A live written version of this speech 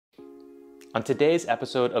On today's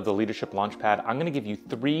episode of the Leadership Launchpad, I'm going to give you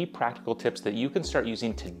 3 practical tips that you can start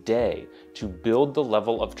using today to build the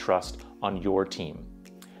level of trust on your team.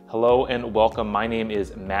 Hello and welcome. My name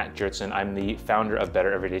is Matt Jertson. I'm the founder of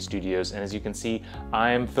Better Everyday Studios, and as you can see,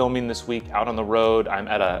 I'm filming this week out on the road. I'm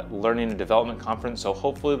at a learning and development conference, so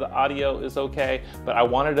hopefully the audio is okay, but I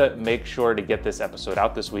wanted to make sure to get this episode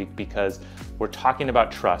out this week because we're talking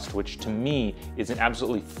about trust, which to me is an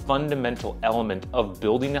absolutely fundamental element of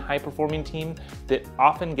building a high-performing team that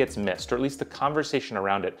often gets missed, or at least the conversation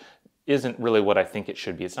around it isn't really what I think it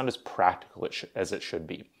should be. It's not as practical as it should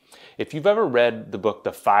be. If you've ever read the book,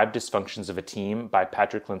 The 5 Dysfunctions of a Team by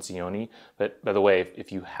Patrick Lencioni, but by the way,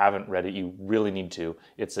 if you haven't read it, you really need to.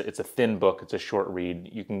 It's a thin book, it's a short read.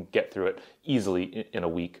 You can get through it easily in a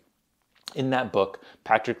week. In that book,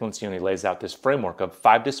 Patrick Lencioni lays out this framework of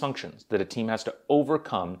 5 dysfunctions that a team has to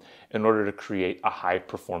overcome in order to create a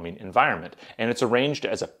high-performing environment. And it's arranged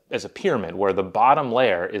as a pyramid where the bottom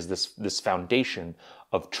layer is this foundation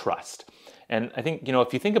of trust. And I think,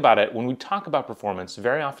 if you think about it, when we talk about performance,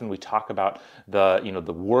 very often we talk about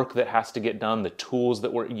the work that has to get done, the tools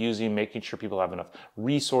that we're using, making sure people have enough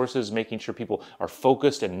resources, making sure people are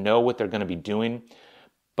focused and know what they're going to be doing.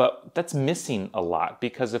 But that's missing a lot,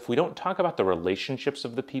 because if we don't talk about the relationships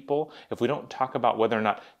of the people, if we don't talk about whether or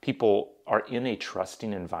not people are in a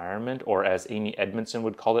trusting environment, or as Amy Edmondson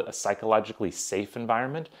would call it, a psychologically safe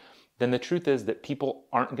environment, then the truth is that people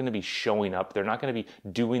aren't going to be showing up. They're not going to be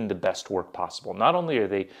doing the best work possible. Not only are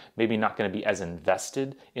they maybe not going to be as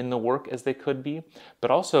invested in the work as they could be, but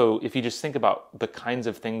also if you just think about the kinds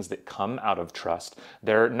of things that come out of trust,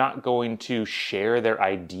 they're not going to share their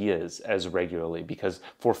ideas as regularly because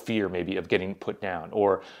for fear maybe of getting put down.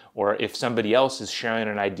 Or if somebody else is sharing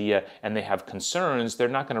an idea and they have concerns, they're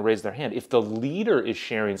not going to raise their hand. If the leader is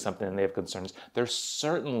sharing something and they have concerns, they're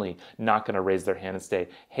certainly not going to raise their hand and say,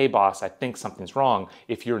 "Hey boss, I think something's wrong,"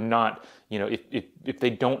 if you're not, if they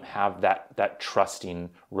don't have that trusting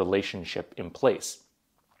relationship in place.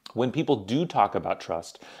 When people do talk about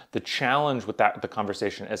trust, the challenge with the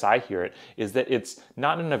conversation, as I hear it, is that it's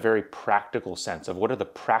not in a very practical sense of what are the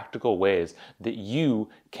practical ways that you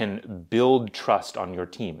can build trust on your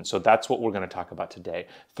team. And so that's what we're going to talk about today.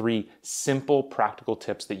 3 simple, practical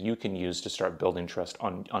tips that you can use to start building trust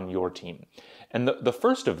on your team. And the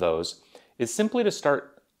first of those is simply to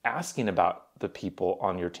start asking about the people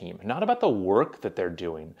on your team, not about the work that they're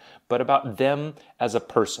doing, but about them as a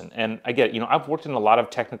person. And I get, I've worked in a lot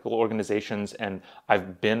of technical organizations and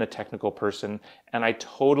I've been a technical person, and I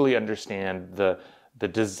totally understand the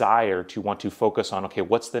desire to want to focus on, okay,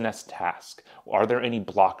 what's the next task? Are there any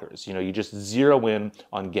blockers? You just zero in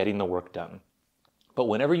on getting the work done. But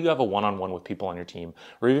whenever you have a one-on-one with people on your team,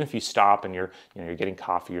 or even if you stop and you're getting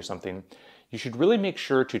coffee or something, you should really make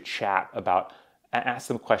sure to chat about, ask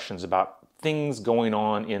them questions about things going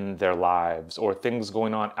on in their lives or things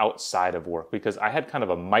going on outside of work. Because I had kind of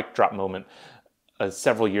a mic drop moment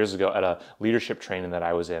several years ago at a leadership training that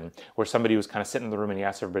I was in, where somebody was kind of sitting in the room and he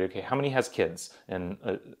asked everybody, okay, how many has kids? And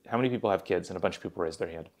how many people have kids? And a bunch of people raised their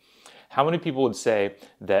hand. How many people would say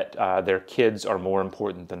that their kids are more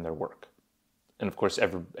important than their work? And of course,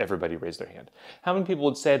 everybody raised their hand. How many people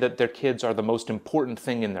would say that their kids are the most important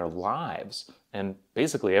thing in their lives? And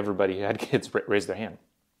basically everybody who had kids raised their hand.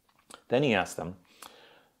 Then he asked them,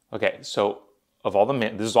 okay, so of all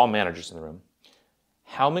this is all managers in the room,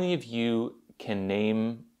 how many of you can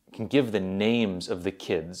give the names of the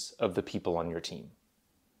kids of the people on your team?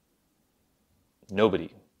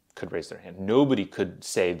 Nobody could raise their hand. Nobody could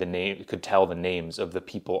say could tell the names of the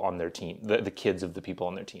people on their team, the kids of the people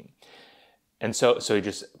on their team. And so he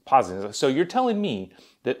just pauses. So you're telling me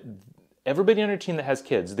that everybody on your team that has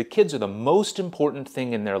kids, the kids are the most important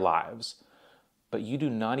thing in their lives, but you do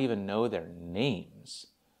not even know their names.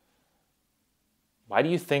 Why do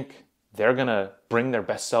you think they're going to bring their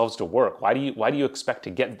best selves to work? Why do you expect to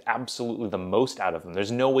get absolutely the most out of them?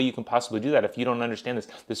 There's no way you can possibly do that if you don't understand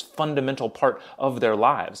this fundamental part of their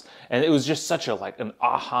lives. And it was just such an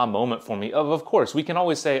aha moment for me. Of course, we can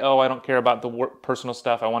always say, oh, I don't care about the work, personal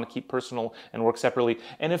stuff. I want to keep personal and work separately.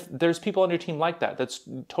 And if there's people on your team like that, that's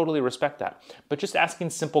totally respect that. But just asking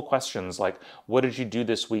simple questions like, what did you do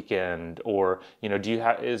this weekend? Or,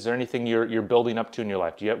 is there anything you're building up to in your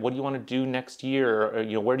life? What do you want to do next year?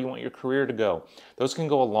 Or, where do you want your career to go? Those can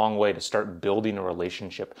go a long way to start building a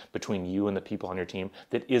relationship between you and the people on your team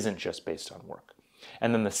that isn't just based on work.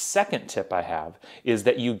 And then the second tip I have is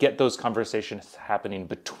that you get those conversations happening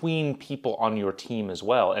between people on your team as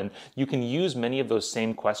well. And you can use many of those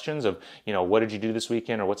same questions of, what did you do this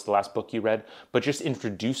weekend, or what's the last book you read? But just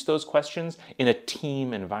introduce those questions in a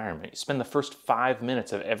team environment. Spend the first 5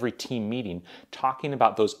 minutes of every team meeting talking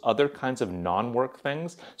about those other kinds of non-work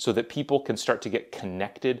things so that people can start to get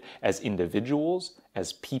connected as individuals,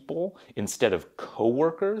 as people, instead of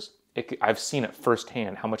coworkers. I've seen it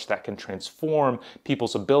firsthand how much that can transform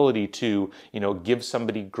people's ability to, give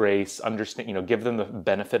somebody grace, understand, give them the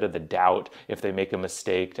benefit of the doubt if they make a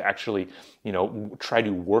mistake, to actually, try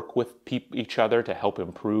to work with each other to help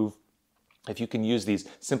improve. If you can use these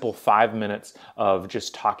simple 5 minutes of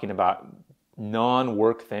just talking about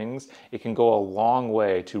non-work things, it can go a long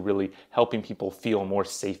way to really helping people feel more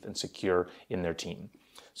safe and secure in their team.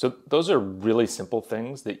 So those are really simple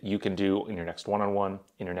things that you can do in your next one-on-one,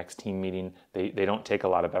 in your next team meeting. They don't take a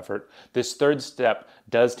lot of effort. This third step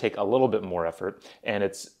does take a little bit more effort, and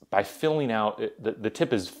it's by filling out, the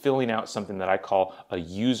tip is filling out something that I call a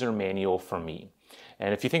user manual for me.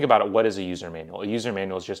 And if you think about it, what is a user manual? A user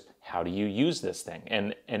manual is just, how do you use this thing?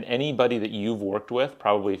 And anybody that you've worked with,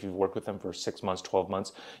 probably if you've worked with them for 6 months, 12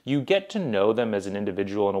 months, you get to know them as an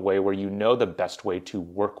individual in a way where you know the best way to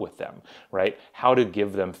work with them, right? How to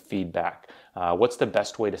give them feedback. What's the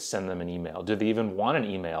best way to send them an email? Do they even want an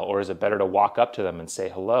email? Or is it better to walk up to them and say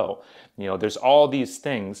hello? There's all these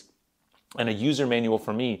things. And a user manual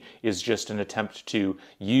for me is just an attempt to,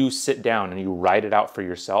 you sit down and you write it out for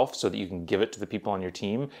yourself so that you can give it to the people on your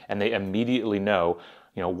team and they immediately know,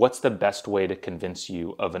 what's the best way to convince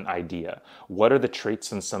you of an idea? What are the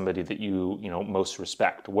traits in somebody that you most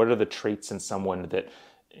respect? What are the traits in someone that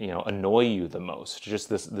annoy you the most? Just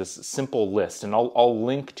this simple list. And I'll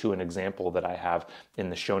link to an example that I have in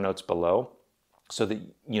the show notes below. So that,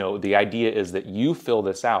 the idea is that you fill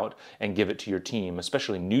this out and give it to your team,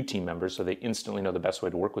 especially new team members, so they instantly know the best way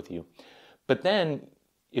to work with you. But then,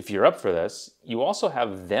 if you're up for this, you also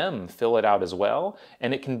have them fill it out as well.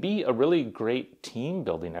 And it can be a really great team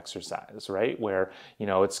building exercise, right? Where,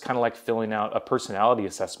 it's kind of like filling out a personality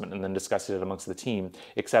assessment and then discussing it amongst the team,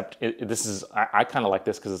 except I kind of like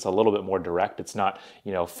this because it's a little bit more direct. It's not,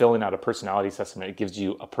 filling out a personality assessment. It gives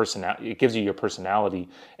you your personality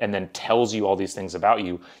and then tells you all these things about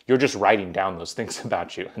you. You're just writing down those things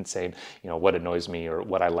about you and saying, what annoys me or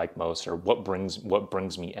what I like most or what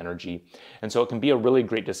brings me energy. And so it can be a really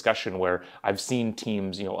great discussion where I've seen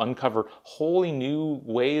teams, uncover wholly new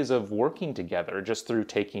ways of working together just through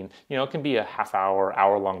taking, it can be a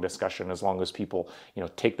hour-long discussion as long as people,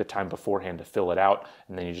 take the time beforehand to fill it out,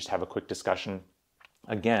 and then you just have a quick discussion.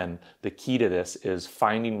 Again, the key to this is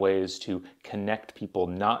finding ways to connect people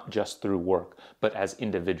not just through work, but as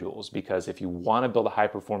individuals. Because if you want to build a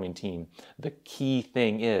high-performing team, the key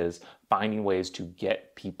thing is finding ways to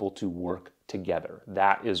get people to work together.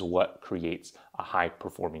 That is what creates a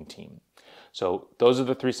high-performing team. So those are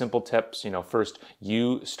the 3 simple tips. First,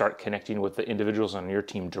 you start connecting with the individuals on your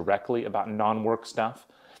team directly about non-work stuff.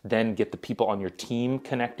 Then get the people on your team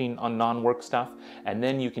connecting on non-work stuff. And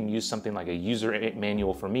then you can use something like a user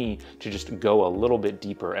manual for me to just go a little bit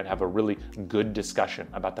deeper and have a really good discussion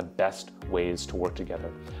about the best ways to work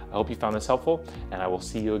together. I hope you found this helpful, and I will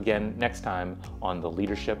see you again next time on the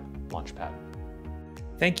Leadership Launchpad.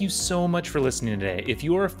 Thank you so much for listening today. If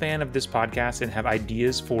you are a fan of this podcast and have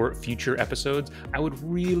ideas for future episodes, I would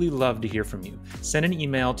really love to hear from you. Send an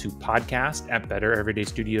email to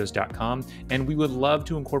podcast@bettereverydaystudios.com, and we would love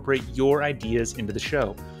to incorporate your ideas into the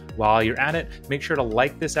show. While you're at it, make sure to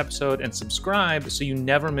like this episode and subscribe so you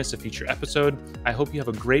never miss a future episode. I hope you have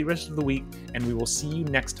a great rest of the week, and we will see you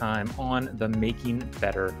next time on the Making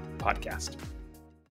Better podcast.